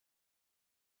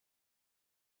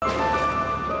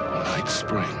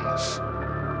Springs.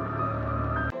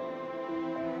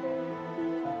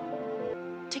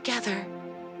 Together.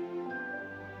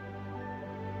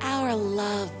 Our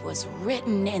love was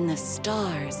written in the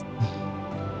stars.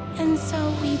 And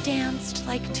so we danced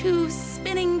like two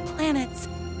spinning planets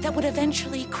that would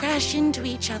eventually crash into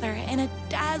each other in a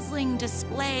dazzling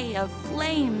display of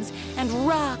flames and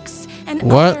rocks and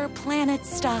other planet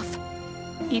stuff.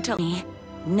 He told me,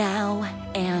 now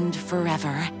and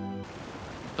forever.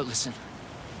 But listen,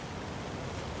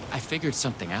 I figured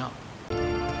something out.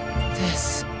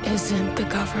 This isn't the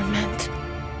government.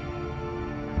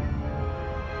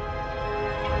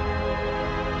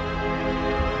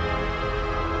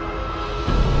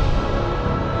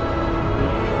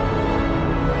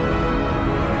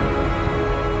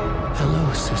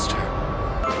 Hello, sister.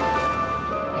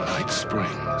 Night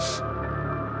Springs.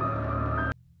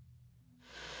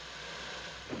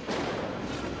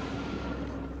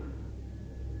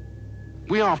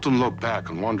 We often look back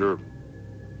and wonder,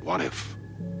 what if?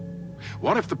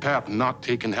 What if the path not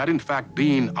taken had in fact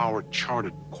been our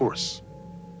charted course?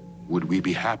 Would we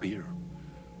be happier?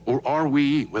 Or are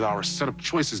we, with our set of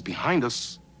choices behind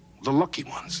us, the lucky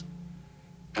ones?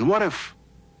 And what if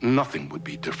nothing would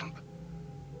be different?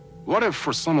 What if,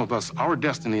 for some of us, our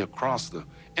destiny across the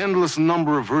endless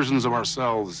number of versions of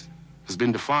ourselves has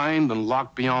been defined and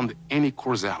locked beyond any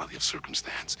causality of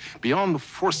circumstance, beyond the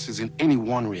forces in any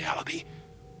one reality,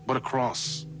 but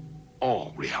across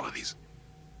all realities?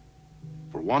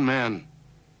 For one man,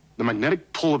 the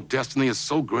magnetic pull of destiny is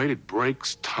so great it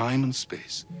breaks time and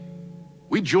space.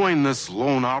 We join this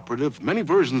lone operative, many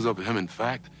versions of him, in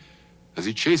fact, as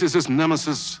he chases his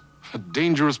nemesis, a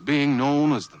dangerous being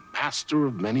known as the Master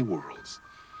of Many Worlds.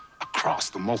 Across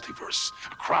the multiverse,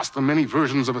 across the many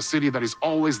versions of a city that is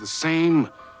always the same,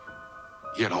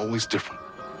 yet always different.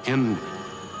 In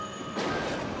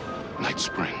Night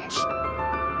Springs.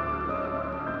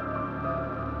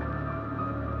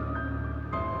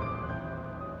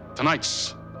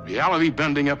 Tonight's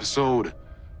reality-bending episode,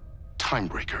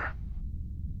 Timebreaker.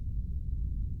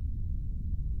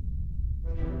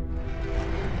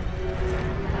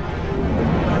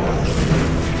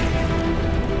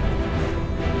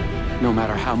 No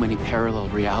matter how many parallel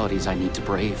realities I need to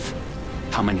brave,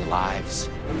 how many lives,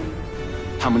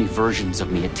 how many versions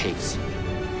of me it takes,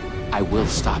 I will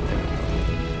stop it.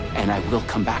 And I will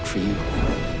come back for you,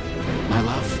 my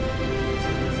love.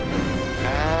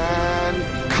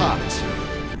 And cut.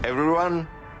 Everyone,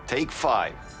 take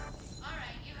 5. All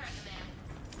right, you heard the man.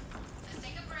 Let's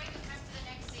take a break and cut to the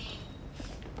next scene.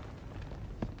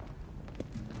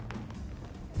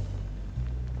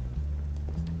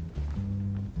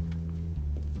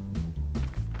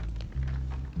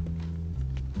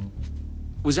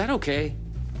 Was that okay?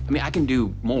 I mean, I can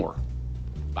do more.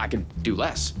 I can do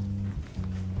less.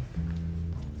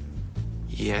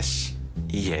 Yes,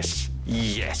 yes,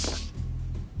 yes.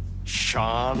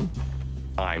 Sean,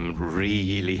 I'm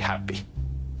really happy.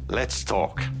 Let's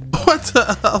talk. What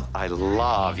the hell? I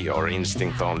love your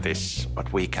instinct on this,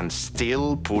 but we can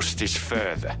still push this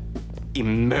further.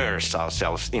 Immerse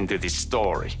ourselves into this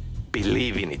story.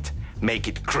 Believe in it. Make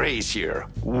it crazier,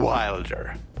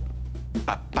 wilder.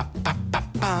 Ba ba ba ba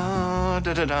ba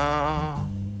da da da.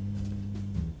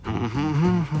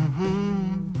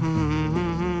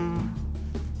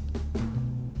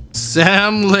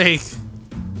 Sam Lake.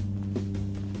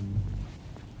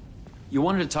 You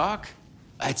wanted to talk?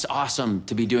 It's awesome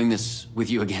to be doing this with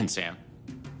you again, Sam.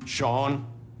 Sean,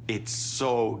 it's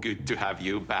so good to have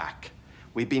you back.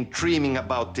 We've been dreaming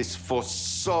about this for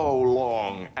so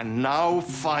long, and now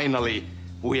finally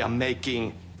we are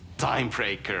making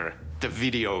Timebreaker, the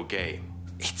video game.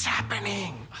 It's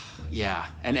happening. Yeah,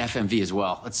 and FMV as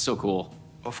well. That's so cool.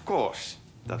 Of course,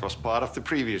 that was part of the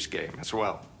previous game as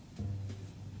well.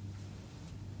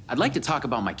 I'd like to talk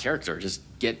about my character, just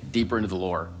get deeper into the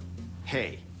lore.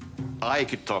 Hey, I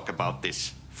could talk about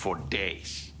this for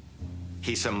days.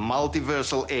 He's a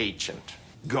multiversal agent,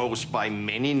 goes by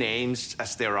many names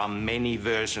as there are many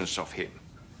versions of him.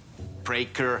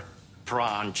 Breaker,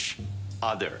 Branch,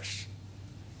 others.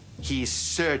 He's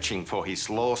searching for his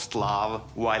lost love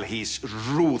while his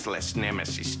ruthless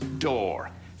nemesis,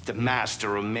 Door, the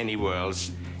master of many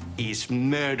worlds, is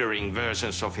murdering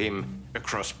versions of him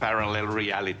across parallel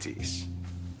realities.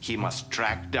 He must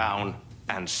track down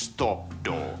and stop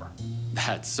Door.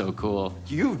 That's so cool.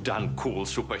 You've done cool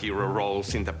superhero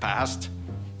roles in the past.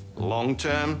 Long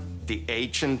term, the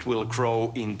agent will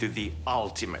grow into the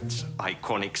ultimate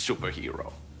iconic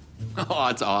superhero. Oh,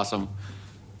 that's awesome.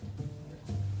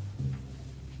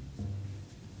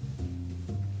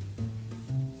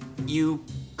 You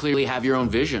clearly have your own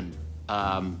vision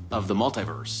of the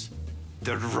multiverse.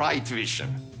 The right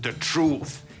vision, the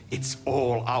truth, it's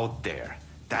all out there.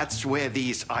 That's where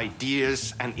these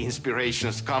ideas and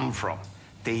inspirations come from.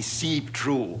 They seep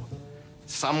through.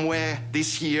 Somewhere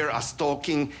this year, us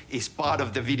talking is part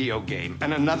of the video game,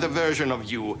 and another version of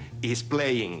you is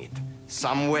playing it.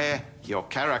 Somewhere, your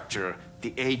character,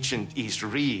 the agent, is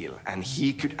real, and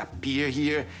he could appear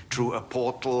here through a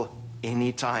portal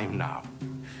anytime now.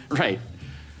 Right.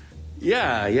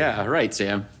 Yeah, right,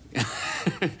 Sam.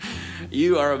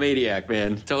 You are a maniac,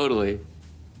 man. Totally.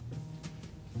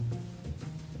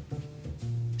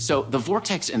 So, the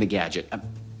Vortex and the Gadget...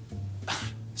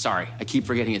 sorry, I keep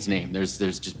forgetting its name. There's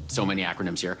just so many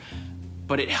acronyms here.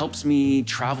 But it helps me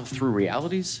travel through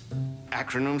realities?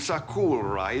 Acronyms are cool,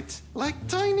 right? Like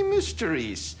tiny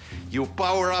mysteries. You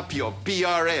power up your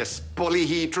PRS,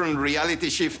 Polyhedron Reality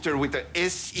Shifter, with a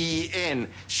SEN,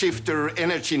 Shifter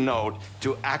Energy Node,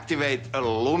 to activate a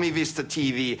LumiVista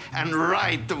TV and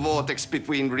ride the vortex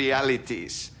between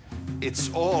realities.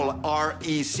 It's all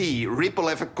REC, Ripple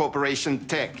Effect Corporation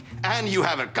tech. And you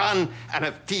have a gun and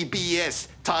a TPS,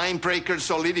 Time Breaker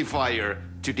Solidifier,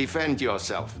 to defend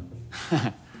yourself.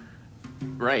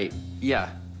 Right, yeah.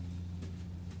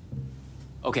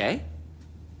 Okay.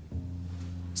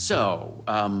 So,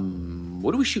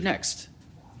 what do we shoot next?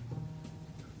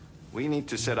 We need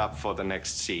to set up for the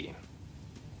next scene,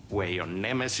 where your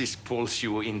nemesis pulls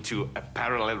you into a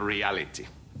parallel reality.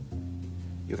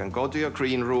 You can go to your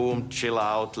green room, chill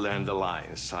out, learn the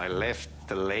lines. I left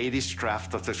the latest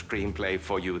draft of the screenplay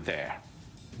for you there.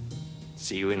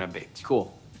 See you in a bit.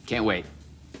 Cool. Can't wait.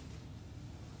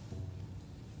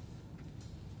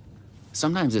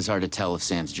 Sometimes it's hard to tell if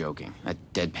Sam's joking. That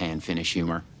deadpan Finnish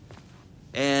humor.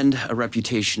 And a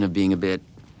reputation of being a bit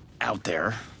out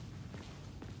there.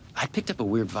 I picked up a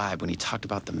weird vibe when he talked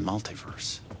about the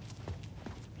multiverse.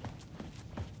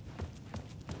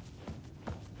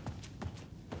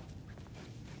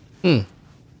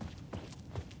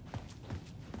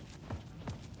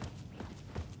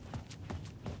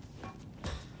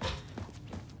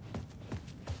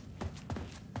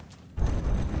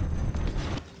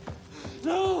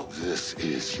 No! This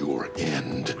is your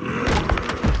end.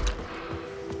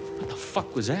 What the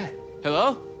fuck was that?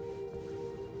 Hello?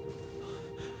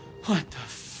 What the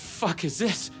fuck is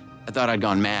this? I thought I'd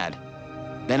gone mad.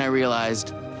 Then I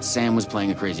realized Sam was playing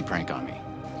a crazy prank on me.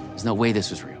 There's no way this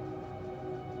was real.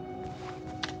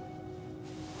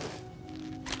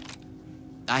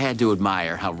 I had to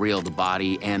admire how real the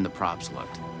body and the props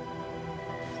looked.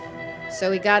 So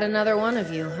we got another one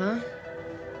of you, huh?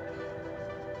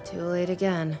 Too late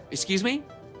again. Excuse me?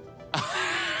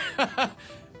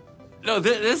 No,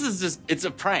 this is just, it's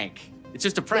a prank. It's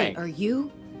just a prank. Wait, are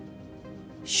you?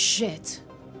 Shit.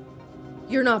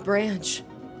 You're not Branch.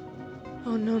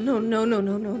 Oh, no.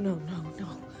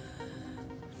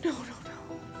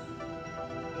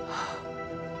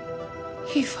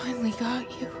 He finally got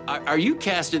you. Are you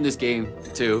cast in this game,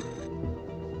 too?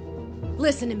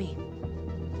 Listen to me.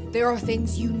 There are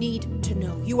things you need to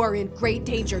know. You are in great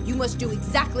danger. You must do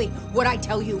exactly what I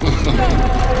tell you.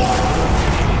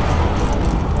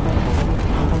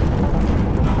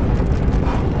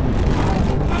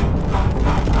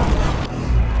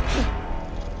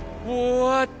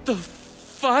 What the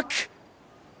fuck?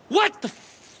 What the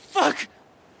fuck?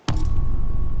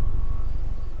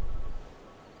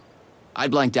 I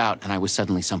blanked out and I was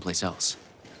suddenly someplace else.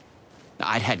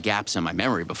 I'd had gaps in my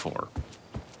memory before,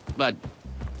 but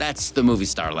that's the movie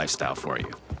star lifestyle for you.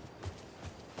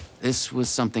 This was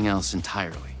something else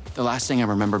entirely. The last thing I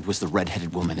remembered was the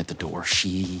red-headed woman at the door.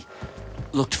 She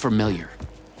looked familiar.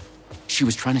 She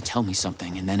was trying to tell me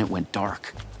something, and then it went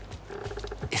dark.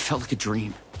 It felt like a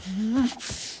dream.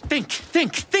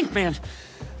 Think, man.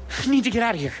 I need to get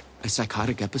out of here. A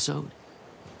psychotic episode?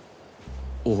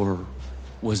 Or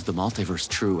was the multiverse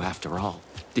true after all?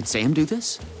 Did Sam do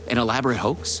this? An elaborate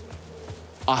hoax?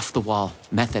 Off-the-wall,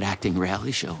 method-acting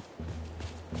reality show?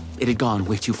 It had gone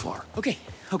way too far. Okay.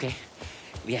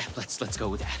 Yeah, let's go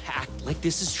with that. Act like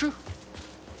this is true.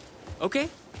 Okay?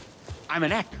 I'm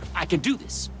an actor. I can do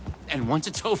this. And once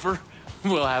it's over,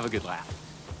 we'll have a good laugh.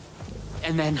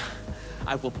 And then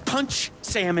I will punch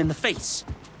Sam in the face.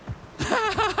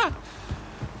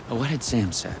 What had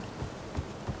Sam said?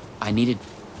 I needed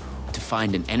to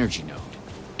find an energy node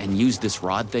and use this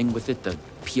rod thing with it, the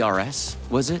PRS,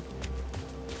 was it?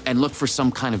 And look for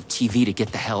some kind of TV to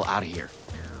get the hell out of here.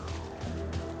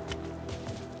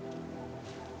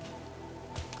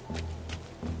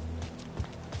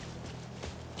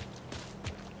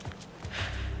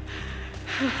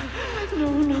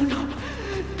 No.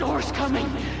 Door's coming.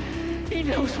 He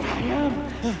knows where I am.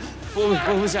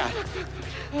 What was that?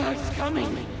 It's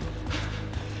coming.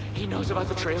 He knows about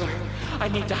the trailer. I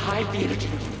need to hide the energy.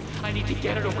 I need to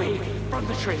get it away from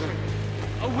the trailer.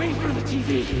 Away from the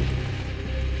TV.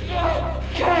 No!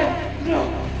 Ken! No!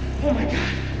 Oh my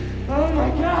god! Oh my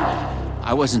god!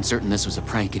 I wasn't certain this was a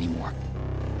prank anymore.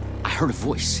 I heard a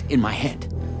voice in my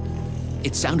head.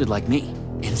 It sounded like me.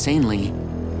 Insanely,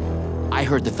 I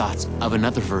heard the thoughts of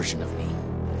another version of me.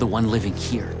 The one living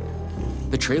here.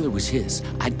 The trailer was his.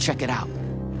 I'd check it out.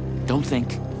 Don't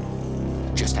think.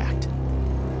 Just act.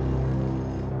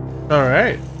 All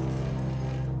right.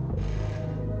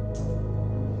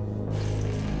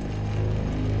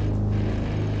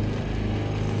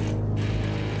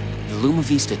 The Luma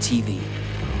Vista TV.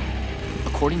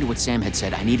 According to what Sam had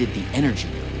said, I needed the energy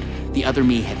node. The other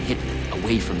me had hidden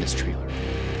away from this trailer.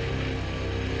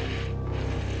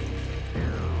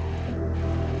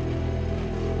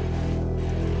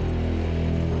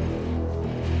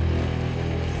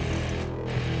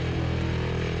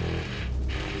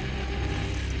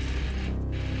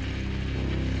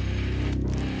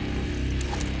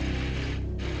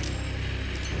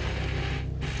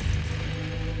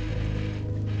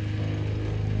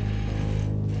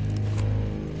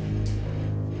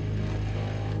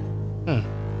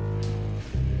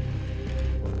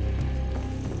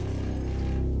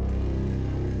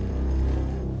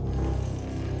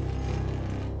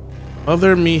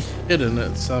 Other me hidden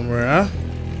it somewhere, huh?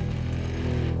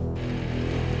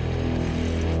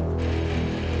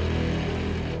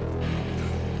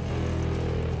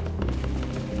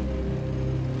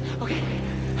 Okay.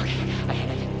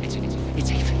 It's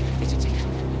safe. It's safe.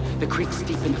 The creek's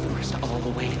deep in the forest, all the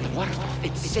way. The waterfall,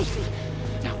 it's safe.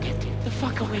 Now get the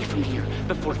fuck away from here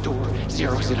before Door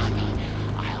zeroes in on me.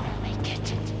 I'll make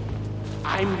it.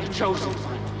 I'm the chosen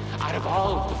one out of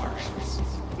all of the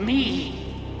versions. Me.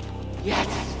 Yes!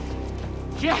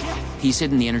 He's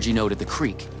hidden the energy node at the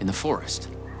creek in the forest.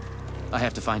 I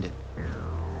have to find it.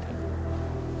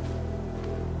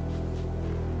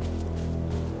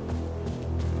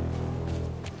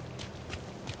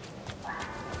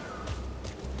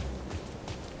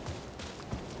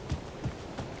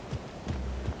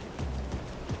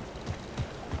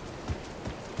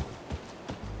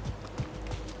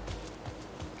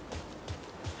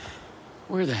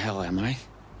 Where the hell am I?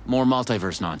 More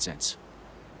multiverse nonsense.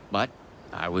 But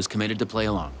I was committed to play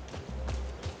along.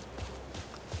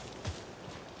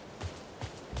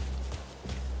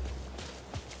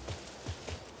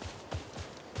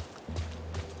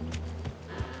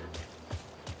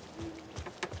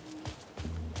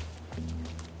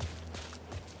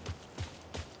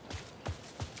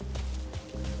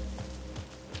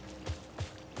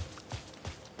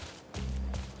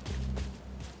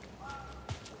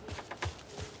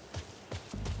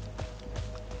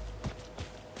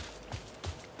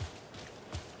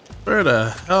 Where the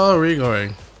hell are we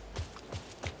going?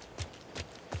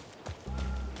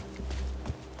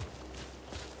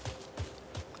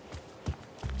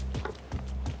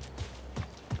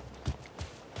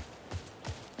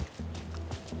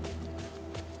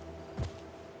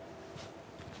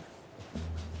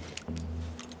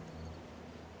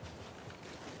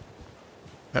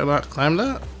 Can I not climb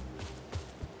that?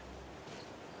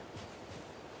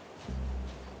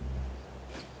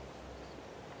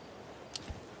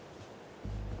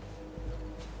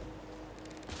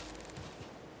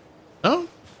 No?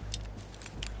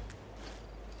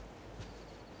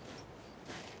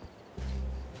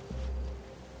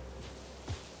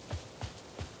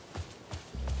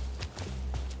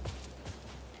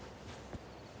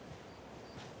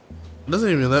 It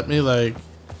doesn't even let me like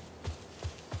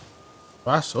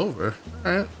cross over.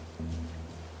 Alright.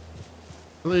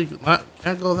 Really not,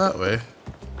 can't go that way.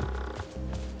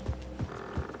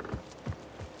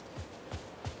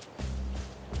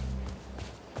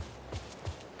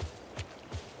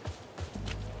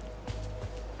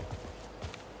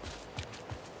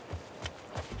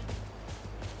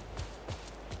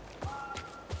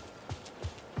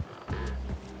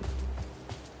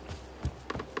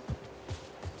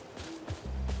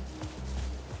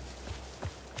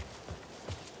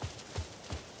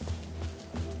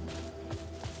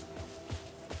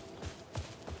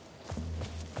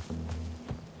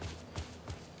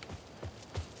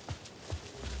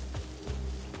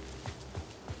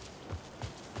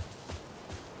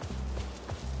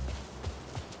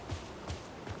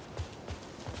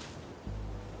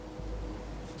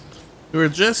 We were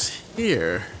just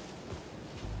here.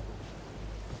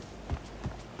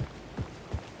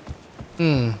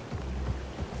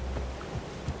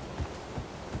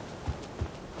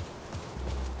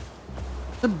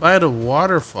 By the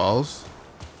waterfalls.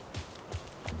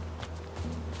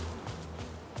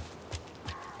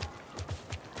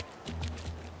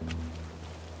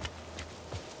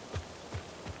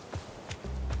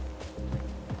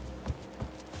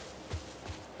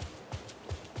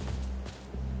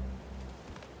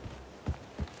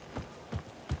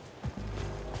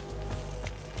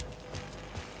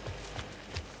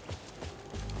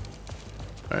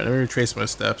 Alright, let me retrace my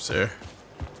steps here.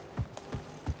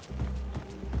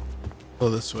 Go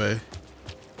this way.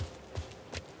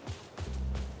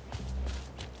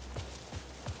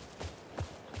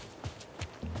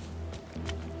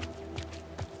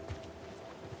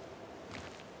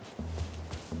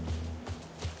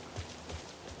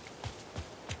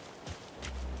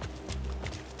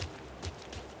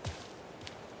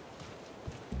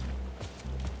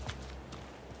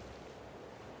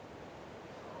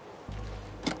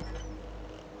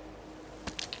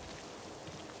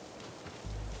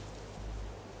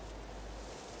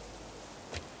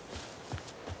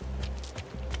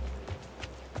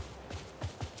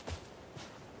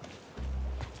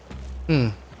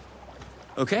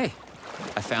 Okay,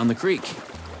 I found the creek.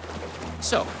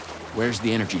 So, where's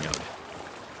the energy node?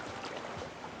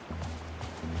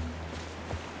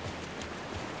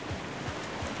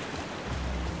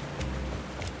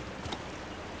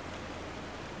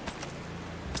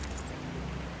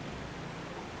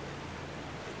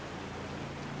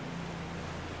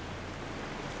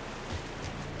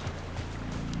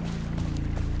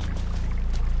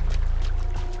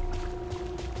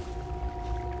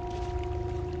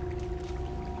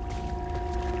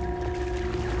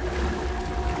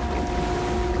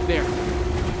 There.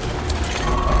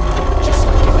 Just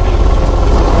like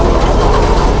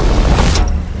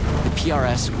the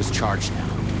PRS was charged now.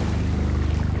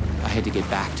 I had to get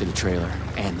back to the trailer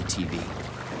and the TV.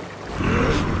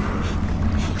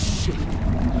 Oh shit.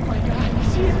 Oh my god,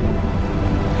 he's here.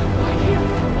 Why here?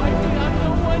 Why do we not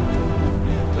know one?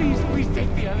 Please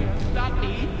take the others, not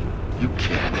me. You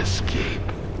can't escape.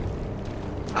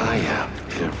 I am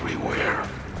everywhere.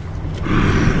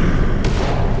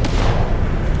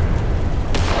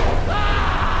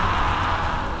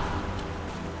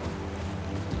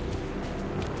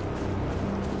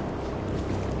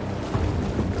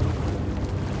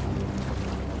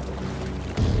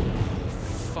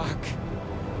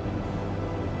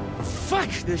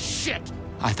 Fuck this shit!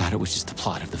 I thought it was just the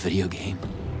plot of the video game.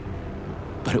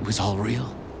 But it was all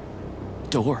real.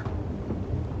 Door,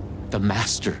 the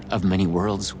master of many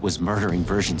worlds, was murdering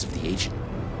versions of the agent,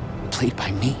 played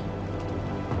by me.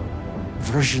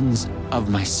 Versions of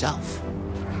myself.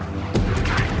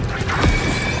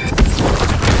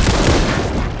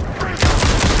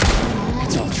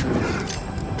 It's all true.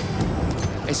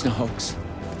 It's no hoax.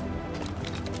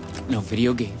 No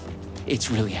video game. It's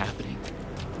really happening.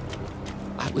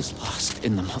 I was lost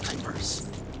in the multiverse.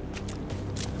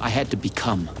 I had to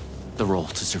become the role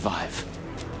to survive.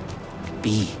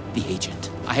 Be the agent.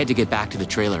 I had to get back to the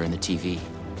trailer and the TV.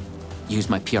 Use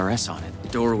my PRS on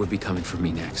it. Dora would be coming for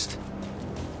me next.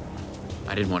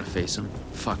 I didn't want to face him.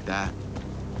 Fuck that.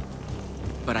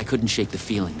 But I couldn't shake the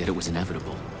feeling that it was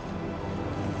inevitable.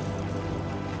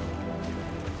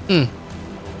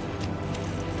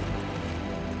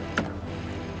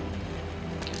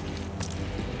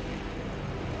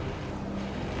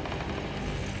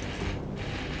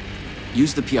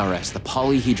 Use the PRS, the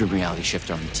polyhedron reality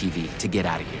shifter on the TV, to get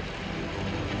out of here.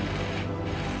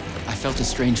 I felt a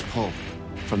strange pull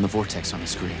from the vortex on the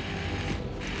screen.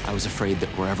 I was afraid that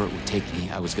wherever it would take me,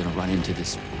 I was gonna run into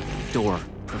this door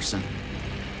person.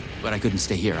 But I couldn't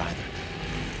stay here either.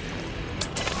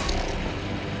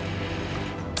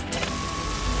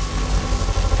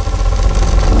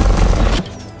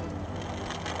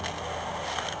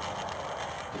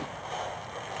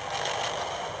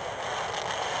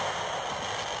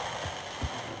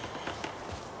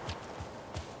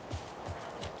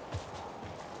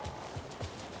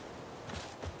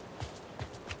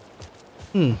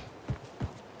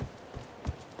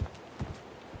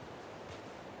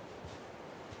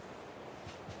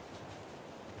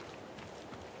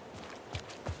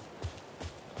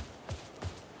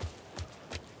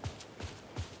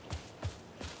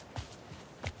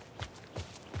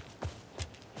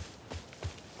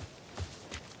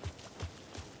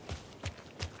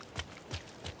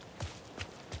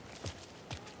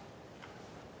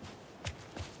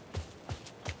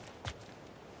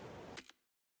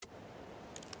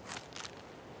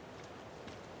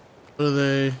 What are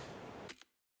they?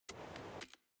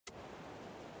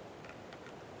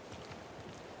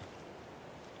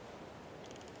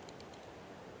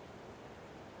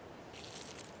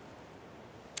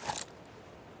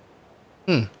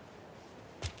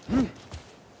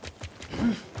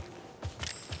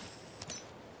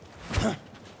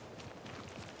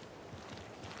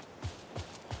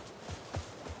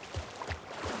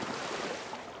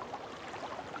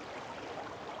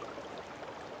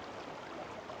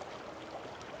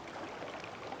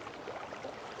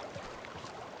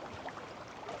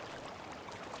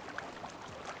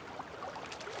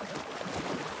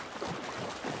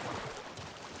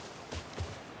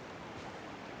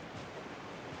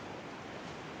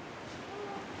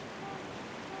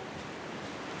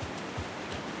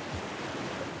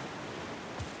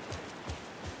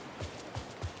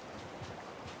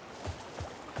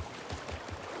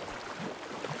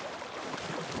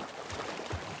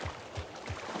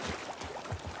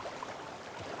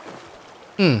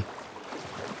 I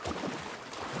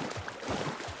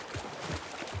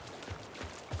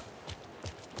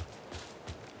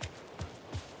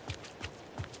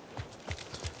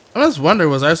just wonder,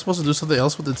 was I supposed to do something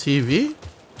else with the TV?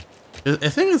 I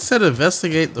think it said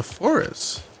investigate the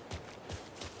forest.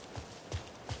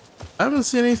 I haven't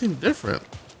seen anything different.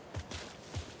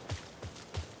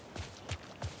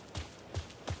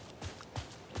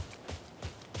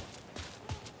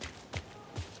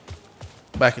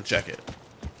 Back and check it.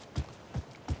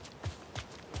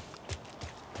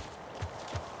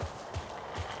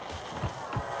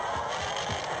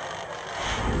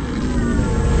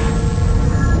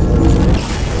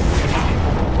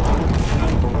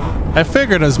 I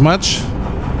figured as much.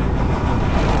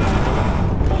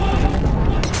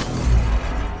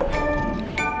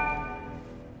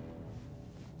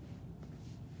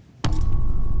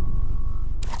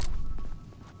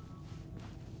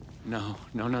 No,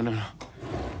 no, no, no, no.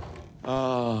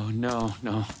 Oh, no,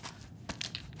 no.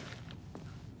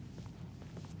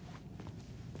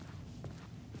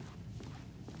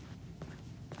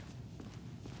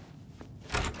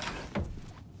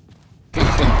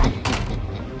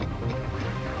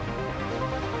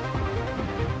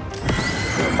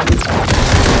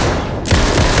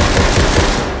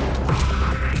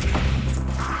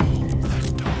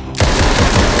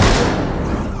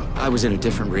 I was in a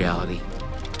different reality,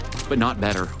 but not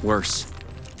better, worse.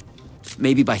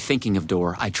 Maybe by thinking of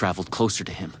Door, I traveled closer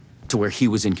to him, to where he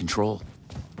was in control.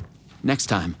 Next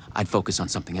time, I'd focus on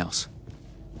something else.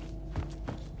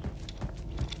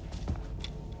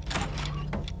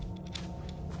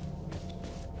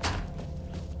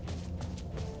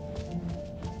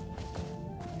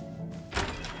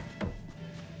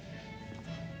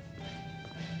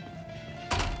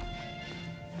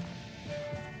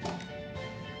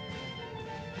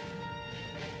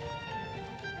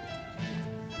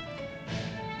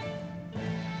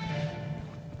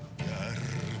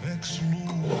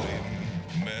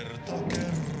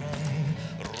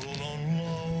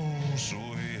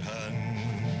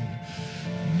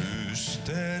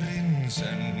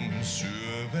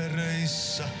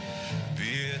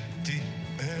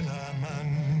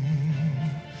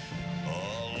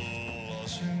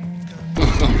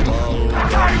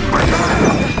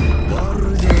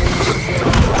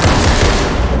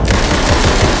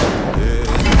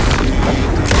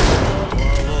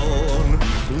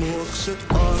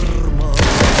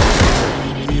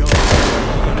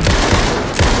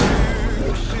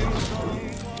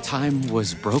 Time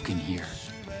was broken here.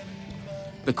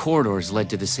 The corridors led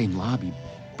to the same lobby,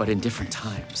 but in different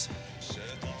times.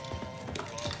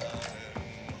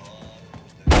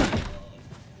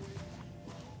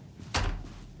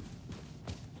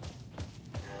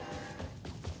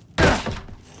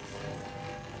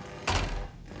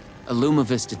 A Luma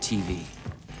Vista TV.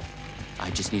 I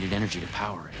just needed energy to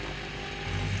power it.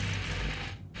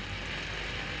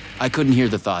 I couldn't hear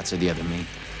the thoughts of the other me,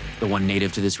 the one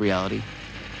native to this reality.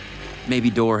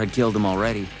 Maybe Door had killed him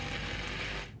already.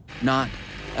 Not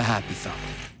a happy thought.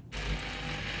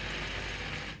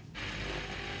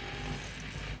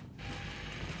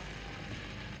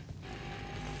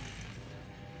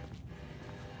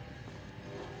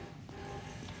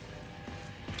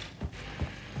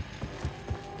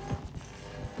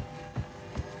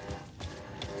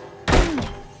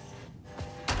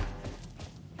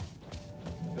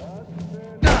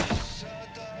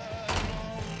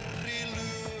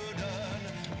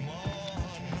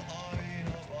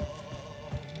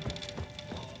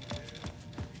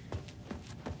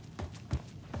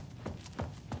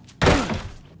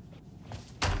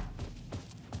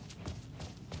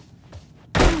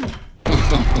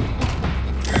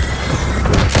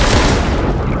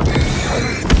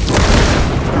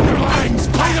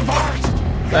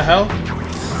 The hell?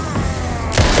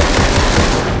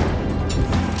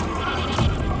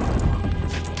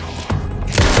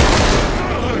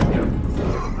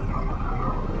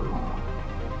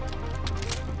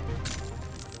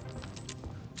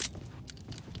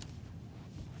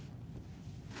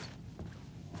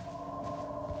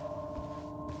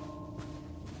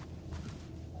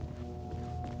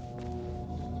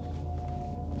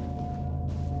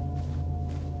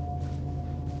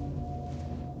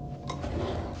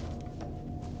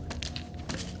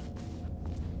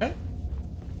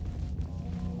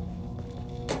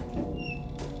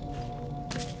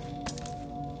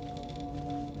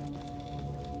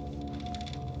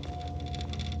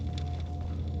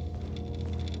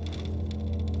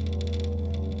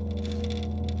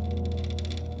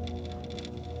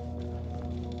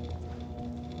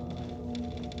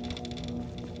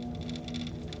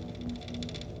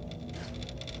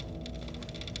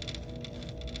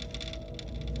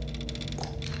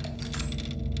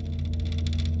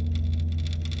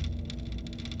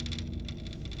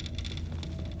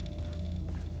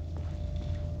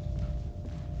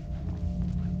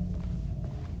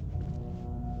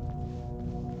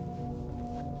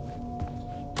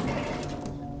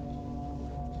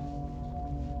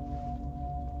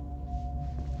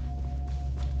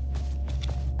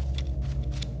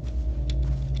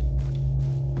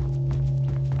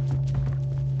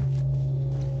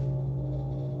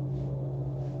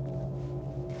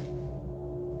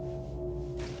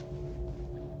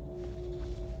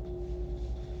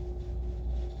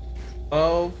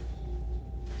 12,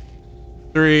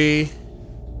 3,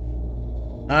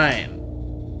 9.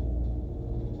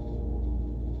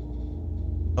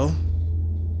 Oh.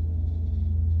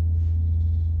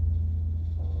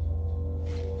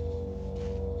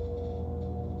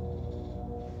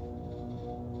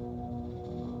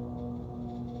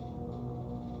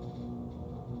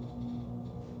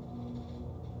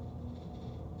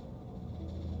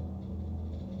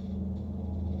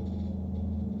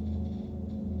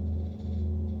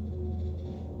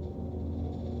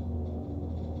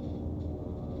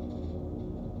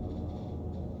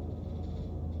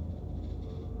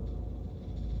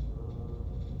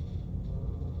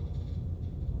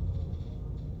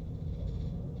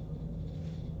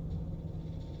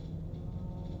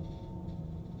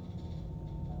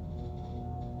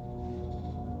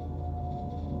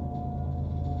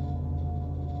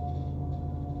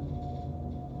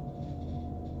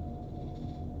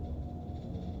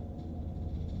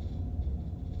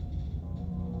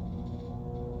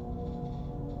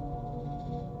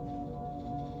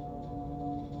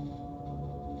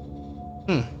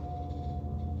 Hmm.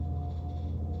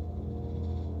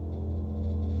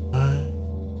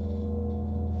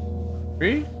 5,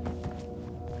 3.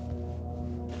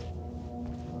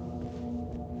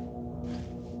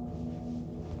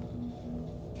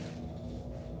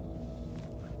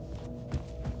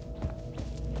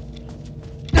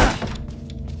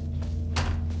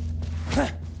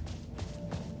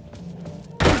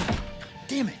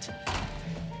 Damn it!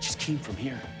 Just came from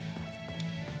here.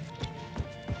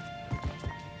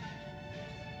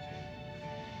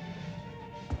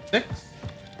 Six.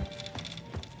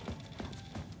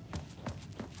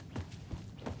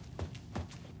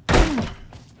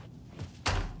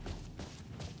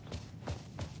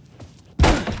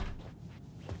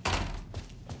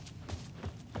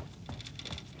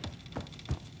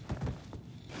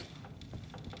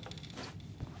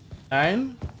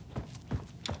 Nine.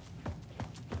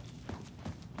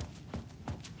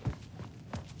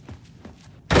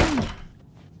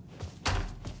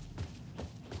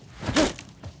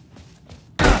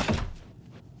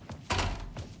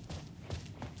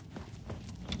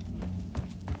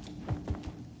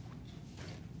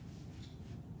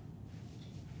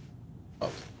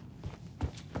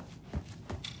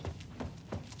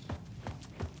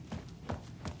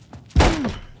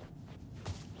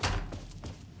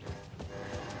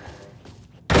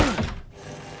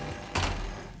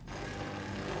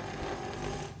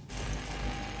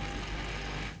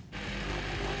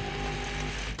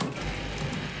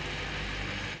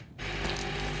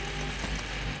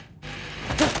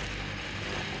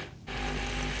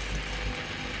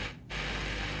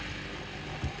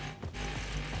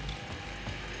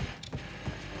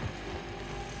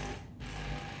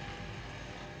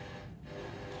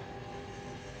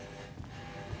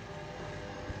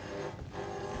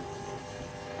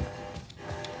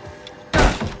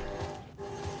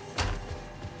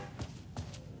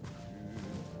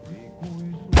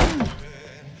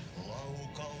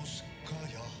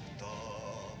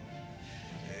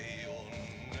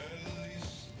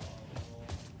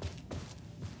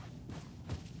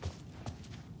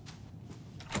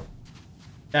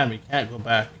 Damn, we can't go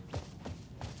back.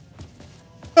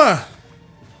 Huh.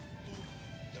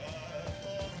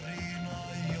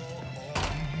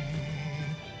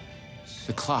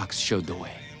 The clocks showed the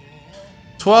way.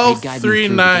 12, They'd guide me 3, through to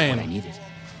get what I 9. needed.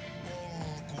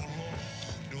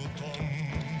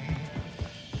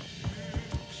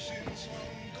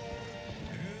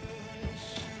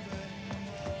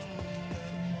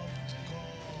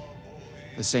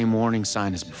 The same warning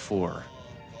sign as before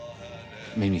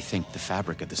made me think the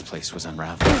fabric of this place was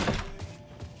unraveling.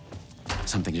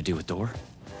 Something to do with door?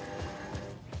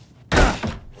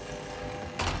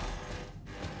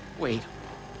 Wait,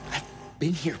 I've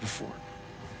been here before.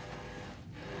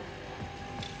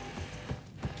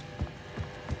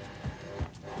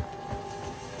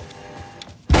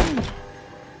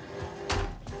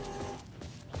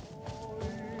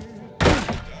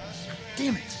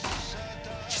 Damn it!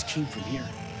 Just came from here.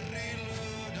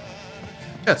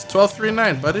 Yeah, it's 12, 3,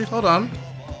 9, buddy. Hold on.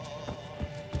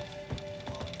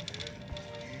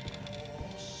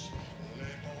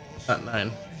 Not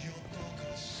 9.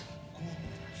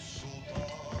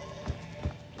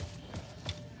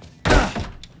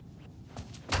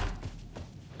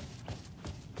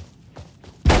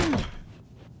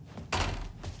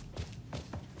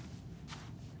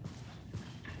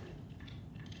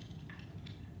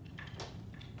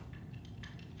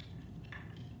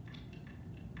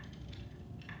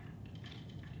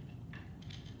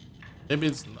 Maybe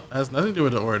it has nothing to do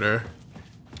with the order.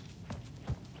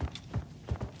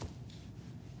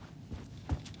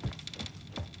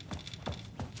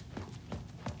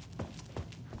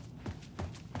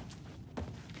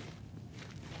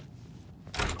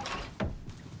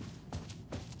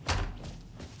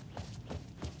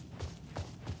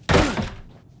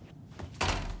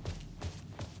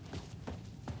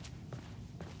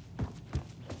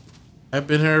 I've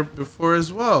been here before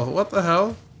as well. What the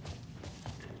hell?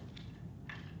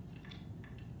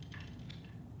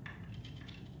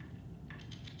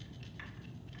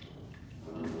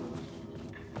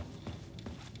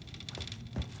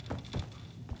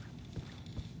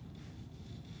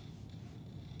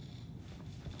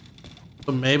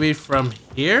 So maybe from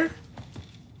here?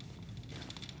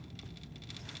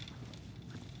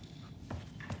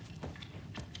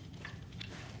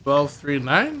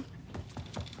 $12.39?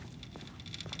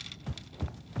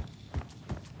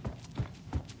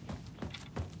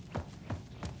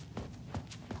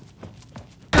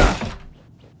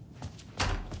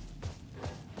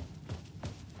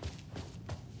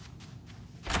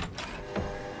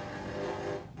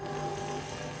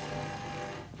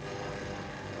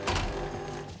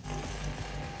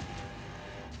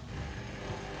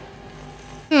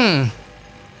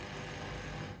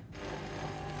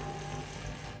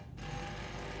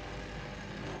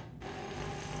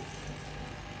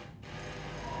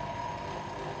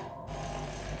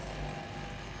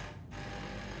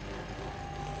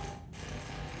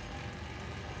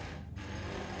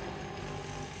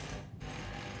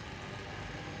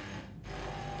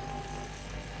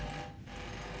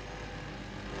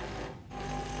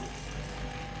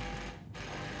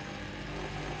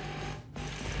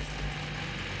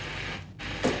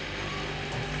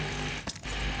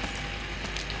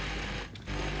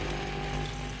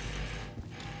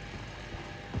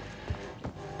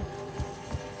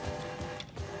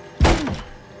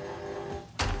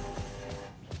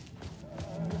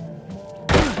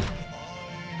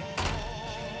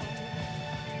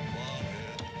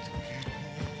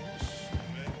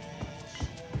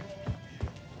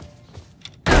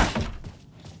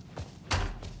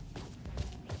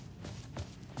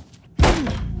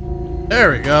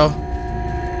 There we go.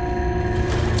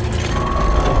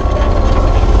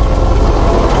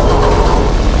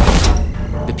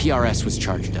 The PRS was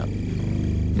charged up.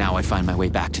 Now I find my way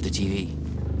back to the TV.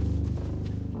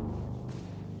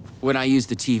 When I used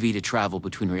the TV to travel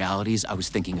between realities, I was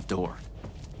thinking of Door.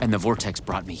 And the vortex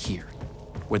brought me here,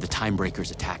 where the Time Breakers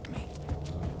attacked me.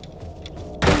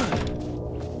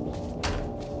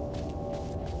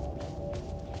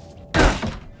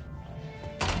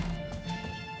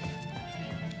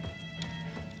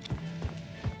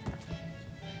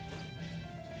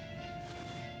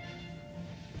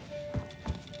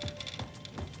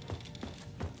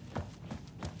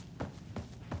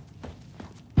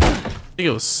 I think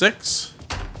it was 6.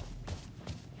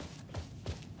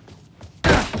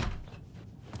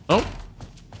 Oh.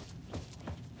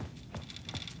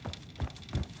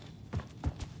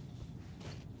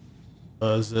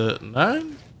 Was it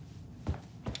 9?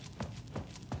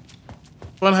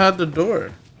 One had the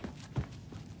door.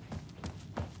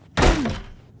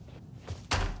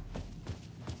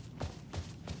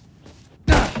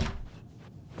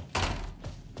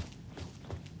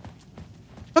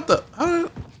 What the?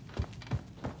 How?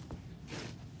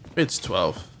 It's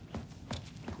 12.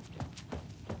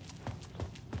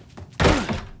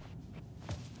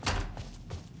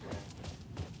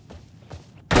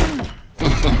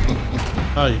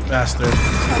 Oh, you bastard.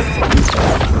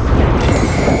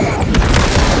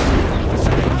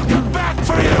 Come back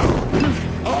for you!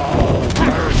 Oh,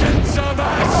 versions of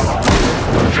us!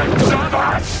 Versions of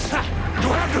us! You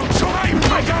have no time,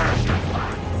 Breaker!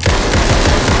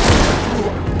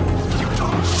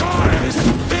 Sorry, this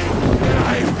thing that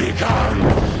I've become!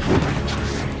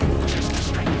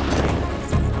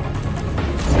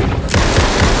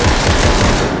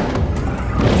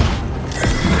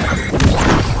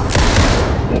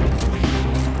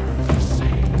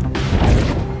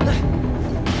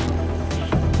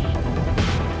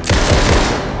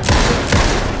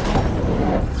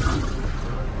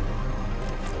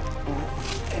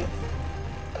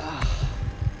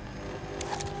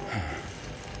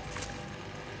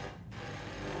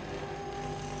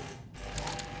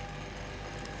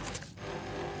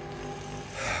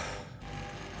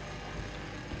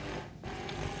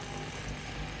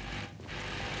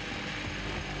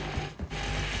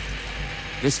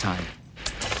 This time,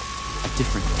 a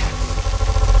different detective.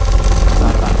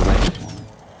 Thought about Gwen.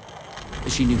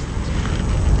 She knew things.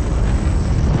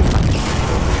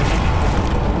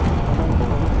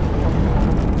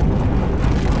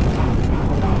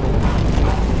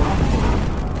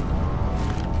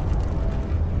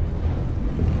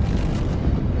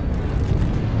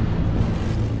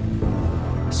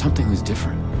 Something was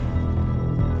different.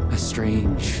 A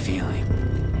strange feeling.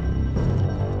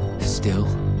 Still,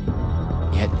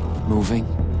 yet moving.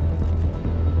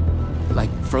 Like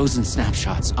frozen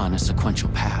snapshots on a sequential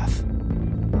path.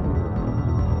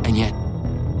 And yet,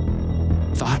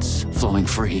 Thoughts flowing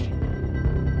free.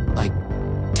 Like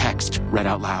text read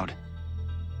out loud.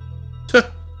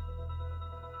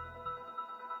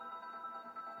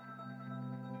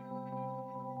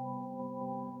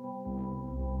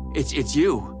 It's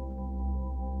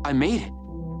you. I made it.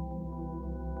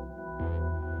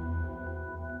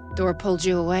 Door pulled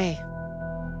you away.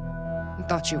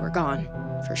 Thought you were gone,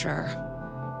 for sure.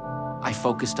 I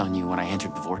focused on you when I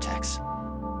entered the vortex.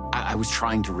 I was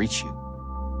trying to reach you.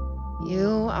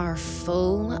 You are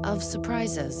full of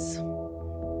surprises.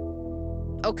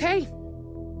 Okay,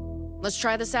 let's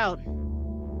try this out.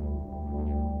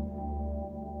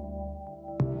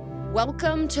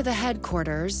 Welcome to the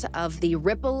headquarters of the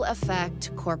Ripple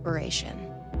Effect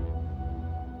Corporation.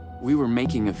 We were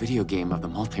making a video game of the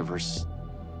multiverse,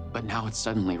 but now it's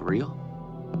suddenly real?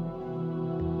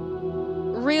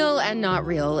 Real and not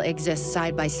real exist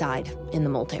side by side in the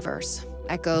multiverse.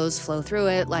 Echoes flow through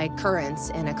it like currents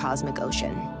in a cosmic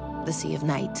ocean, the Sea of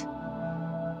Night.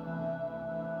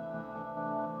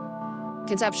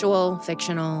 Conceptual,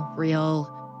 fictional,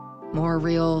 real, more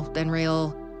real than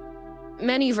real.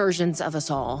 Many versions of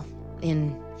us all,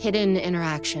 in hidden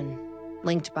interaction,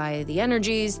 linked by the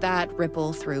energies that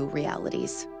ripple through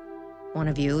realities. One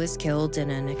of you is killed in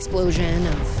an explosion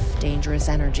of dangerous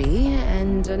energy,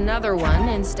 and another one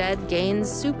instead gains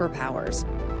superpowers.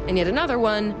 And yet another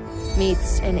one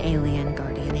meets an alien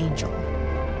guardian angel.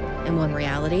 In one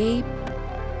reality,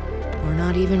 we're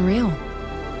not even real.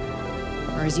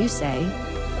 Or as you say,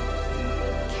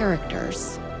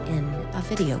 characters in a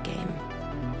video game.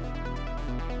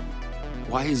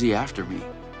 Why is he after me?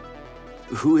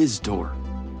 Who is Door?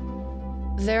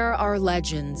 There are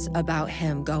legends about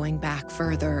him going back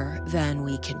further than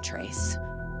we can trace.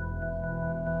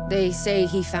 They say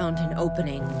he found an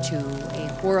opening to a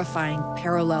horrifying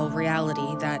parallel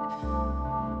reality that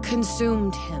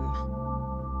consumed him,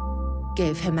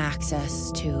 gave him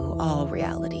access to all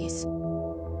realities.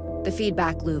 The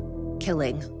feedback loop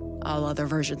killing all other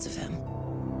versions of him.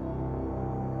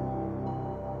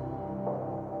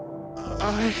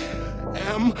 I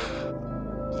am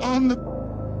on the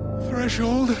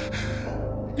threshold.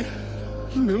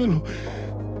 Liminal.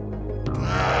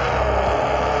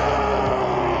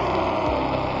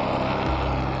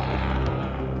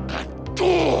 A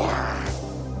door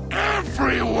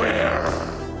everywhere.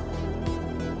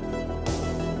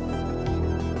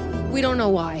 We don't know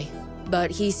why, but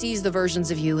he sees the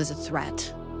versions of you as a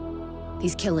threat.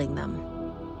 He's killing them,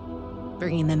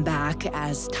 bringing them back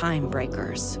as time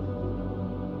breakers.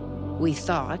 We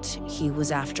thought he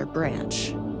was after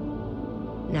Branch.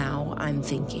 Now I'm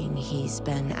thinking he's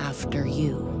been after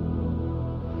you.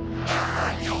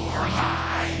 Turn your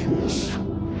lines.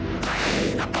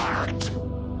 Break apart.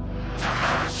 The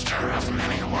master of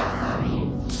many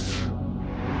worlds.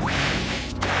 We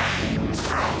came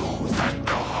through the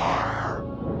door.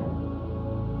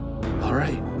 All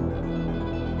right.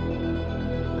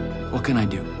 What can I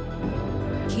do?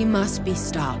 He must be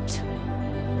stopped.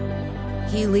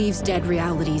 He leaves dead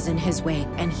realities in his wake,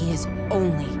 and he is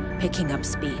only picking up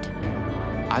speed.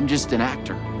 I'm just an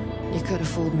actor. You could have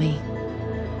fooled me.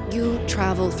 You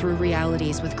travel through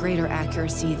realities with greater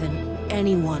accuracy than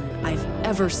anyone I've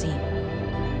ever seen.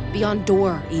 Beyond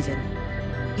Door, even.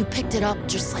 You picked it up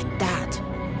just like that.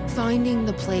 Finding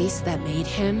the place that made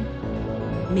him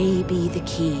may be the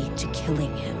key to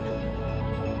killing him.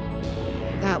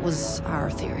 That was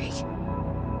our theory.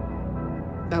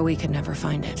 But we could never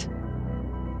find it.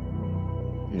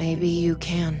 Maybe you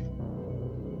can.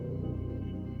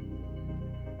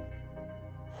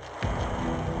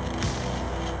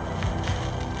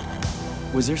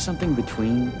 Was there something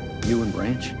between you and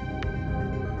Branch?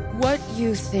 What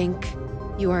you think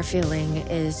you are feeling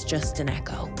is just an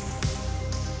echo.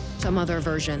 Some other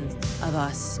version of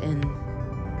us in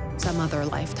some other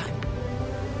lifetime.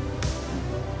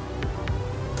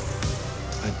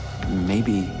 But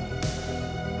maybe...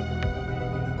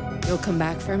 You'll come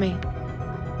back for me?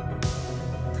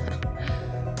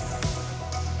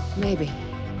 Maybe.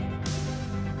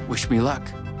 Wish me luck.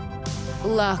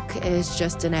 Luck is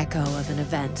just an echo of an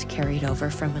event carried over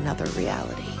from another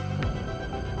reality.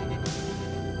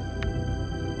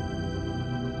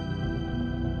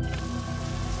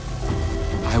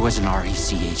 I was an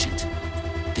REC agent.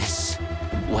 This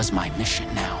was my mission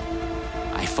now.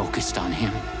 I focused on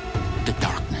him. The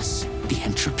darkness, the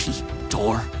entropy,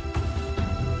 Door.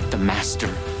 The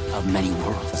master of many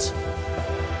worlds.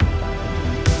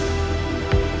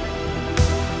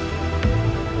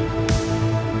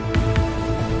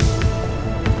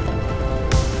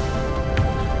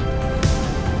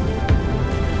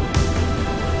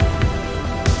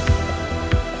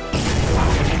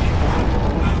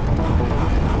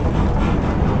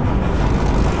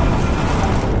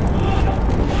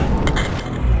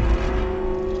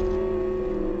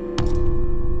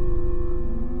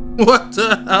 What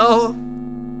the hell?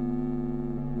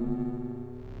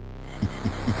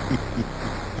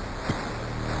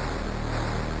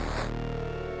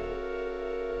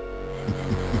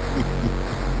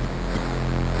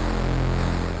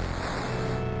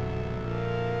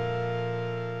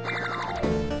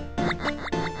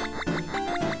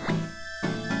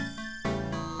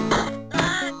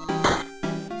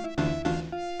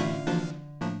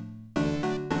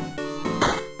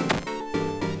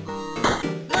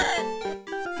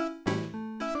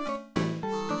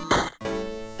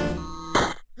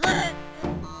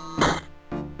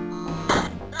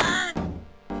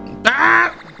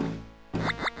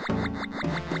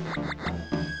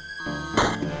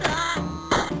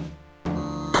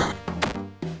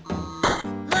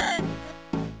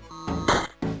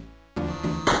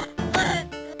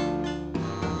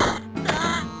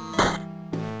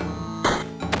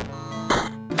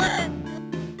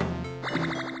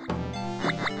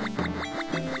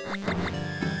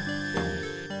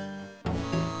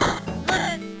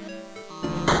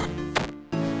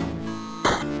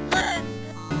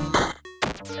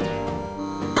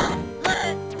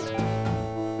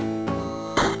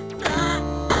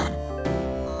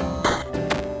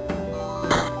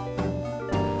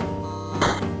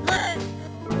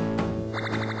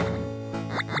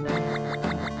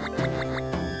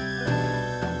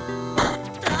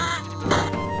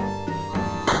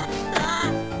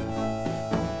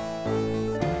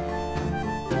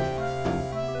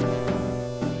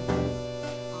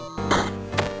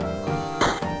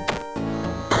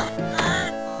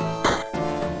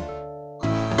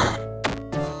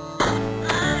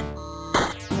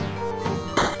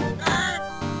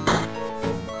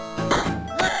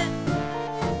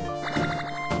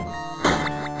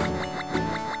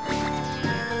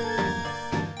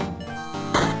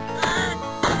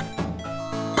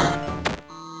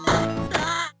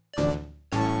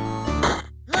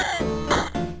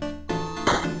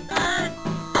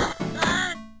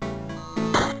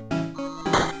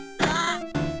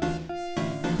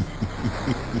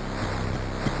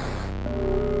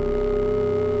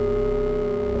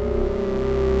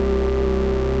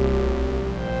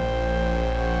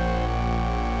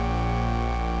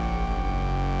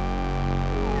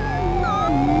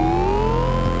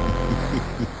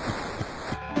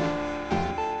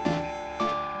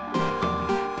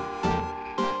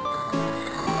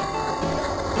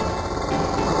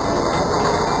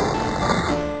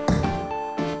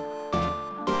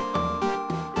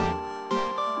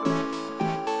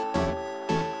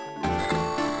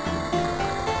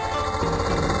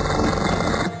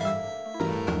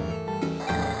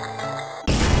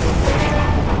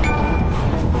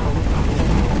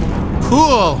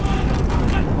 Cool.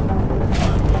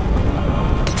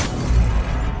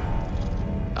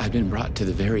 I've been brought to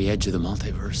the very edge of the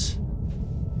multiverse.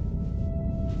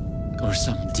 Or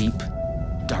some deep,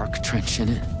 dark trench in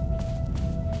it.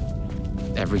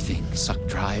 Everything sucked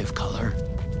dry of color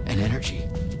and energy.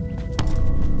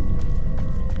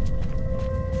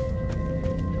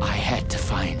 I had to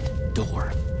find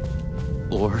Door,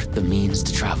 or the means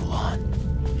to travel on.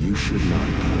 You should not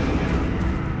be here.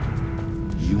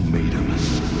 You made a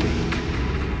mistake.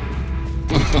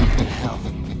 What the hell?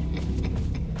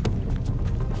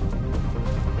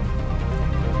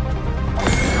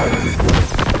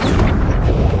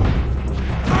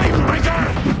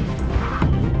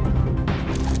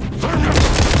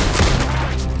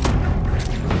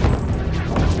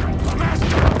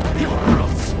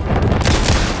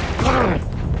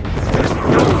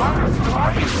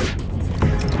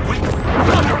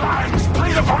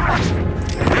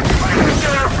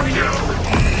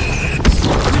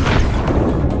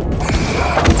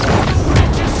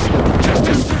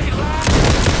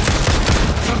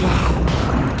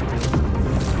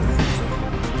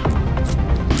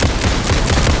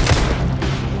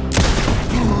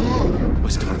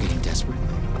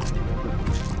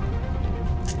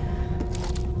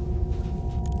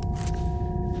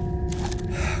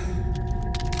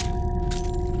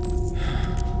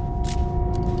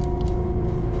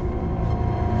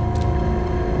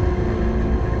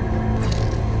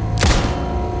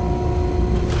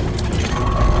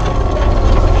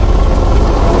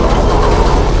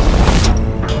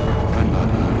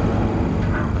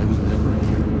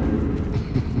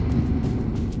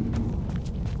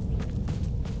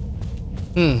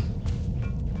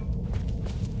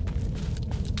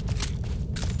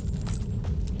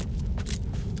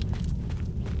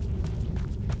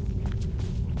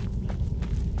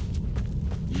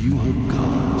 You have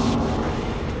gone astray.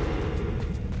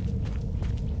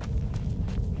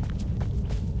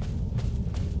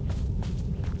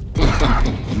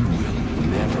 You will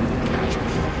never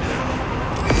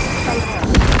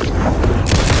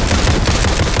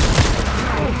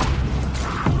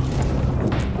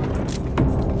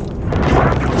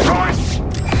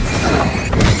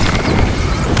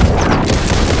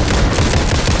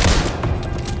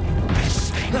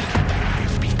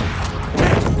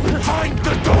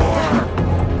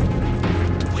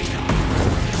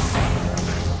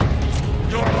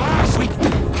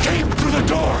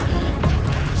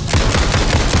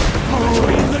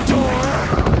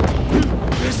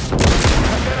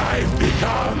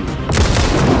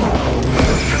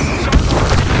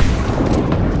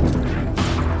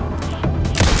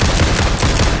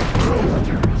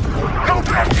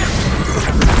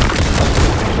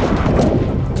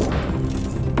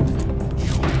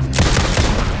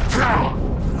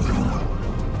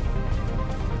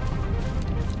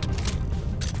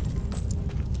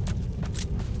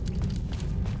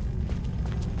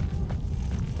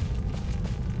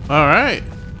All right.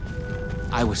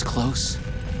 I was close.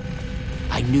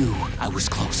 I knew I was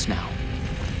close now.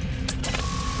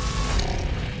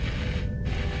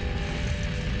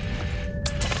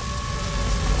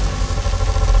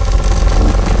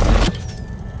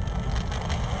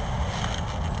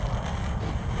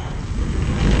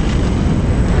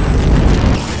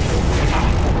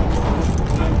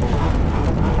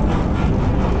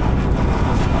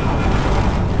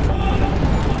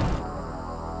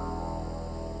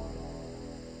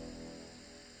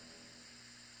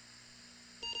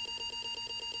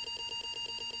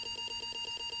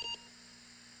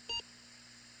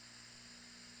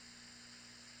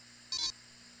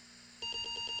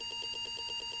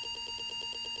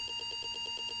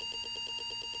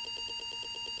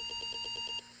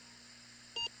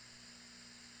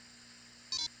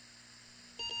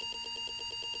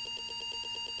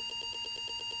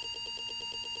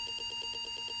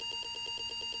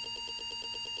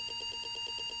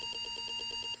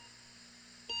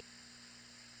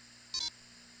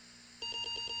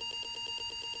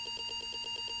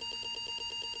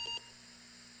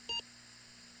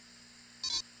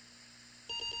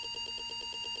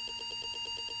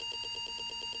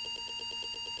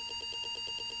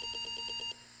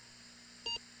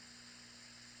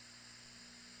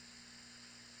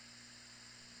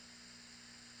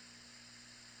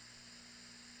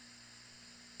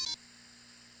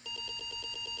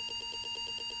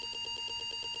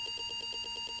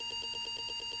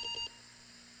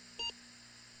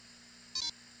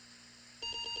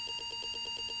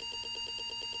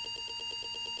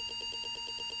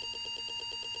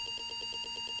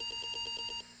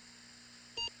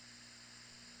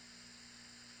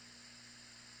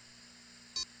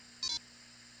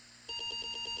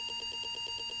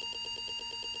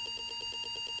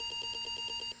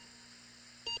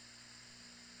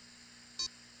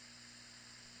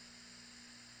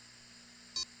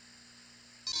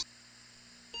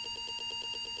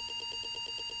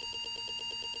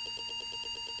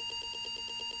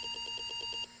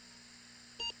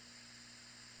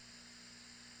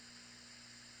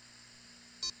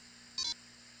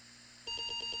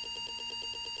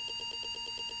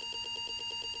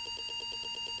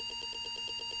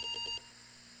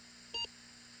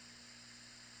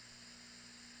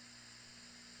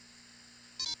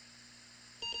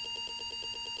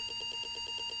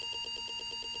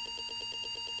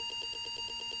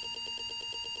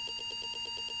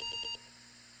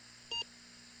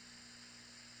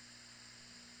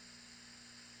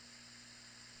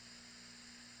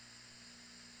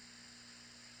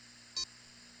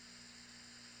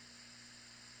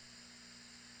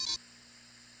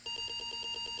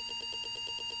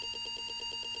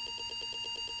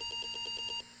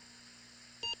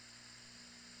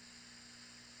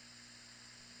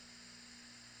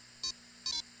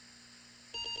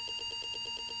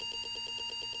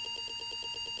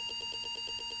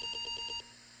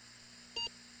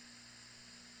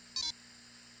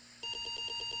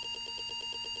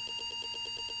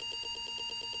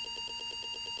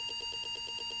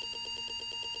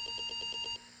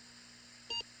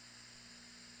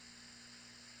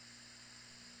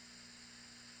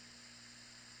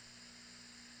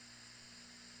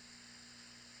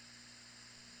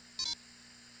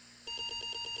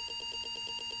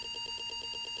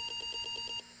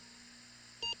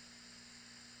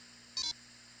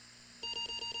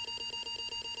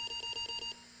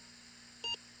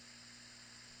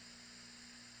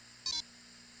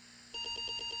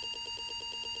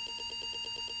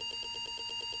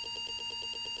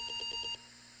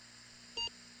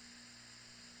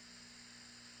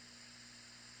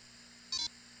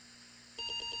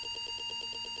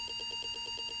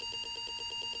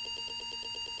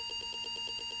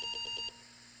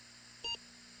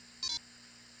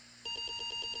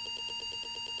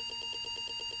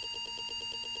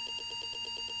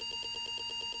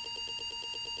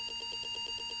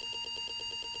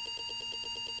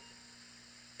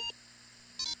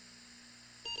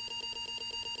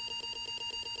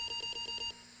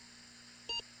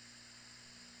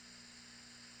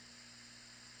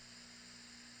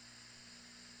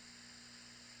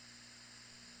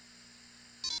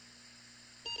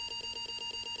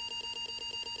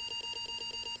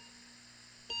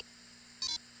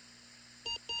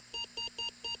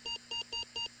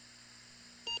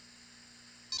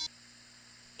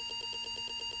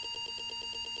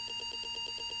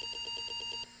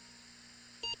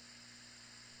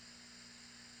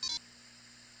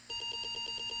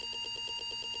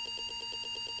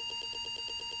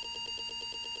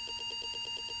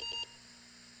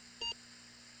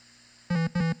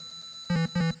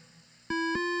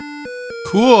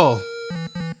 Cool.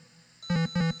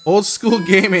 Old school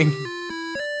gaming.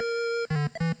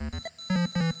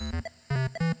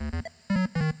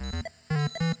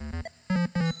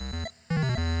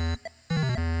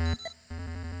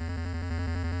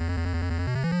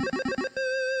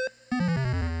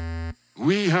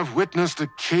 We have witnessed a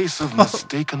case of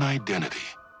mistaken identity.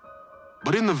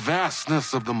 But in the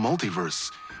vastness of the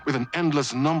multiverse, with an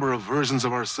endless number of versions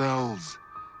of ourselves,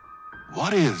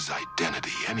 what is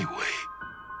identity anyway?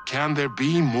 Can there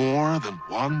be more than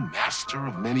one master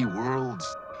of many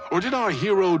worlds? Or did our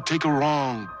hero take a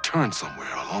wrong turn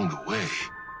somewhere along the way?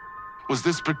 Was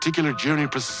this particular journey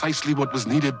precisely what was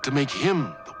needed to make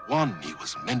him the one he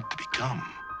was meant to become?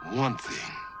 One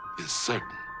thing is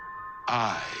certain.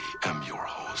 I am your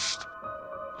host,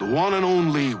 the one and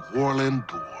only Warland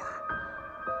Door.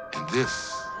 And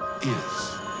this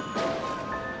is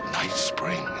Night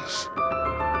Springs.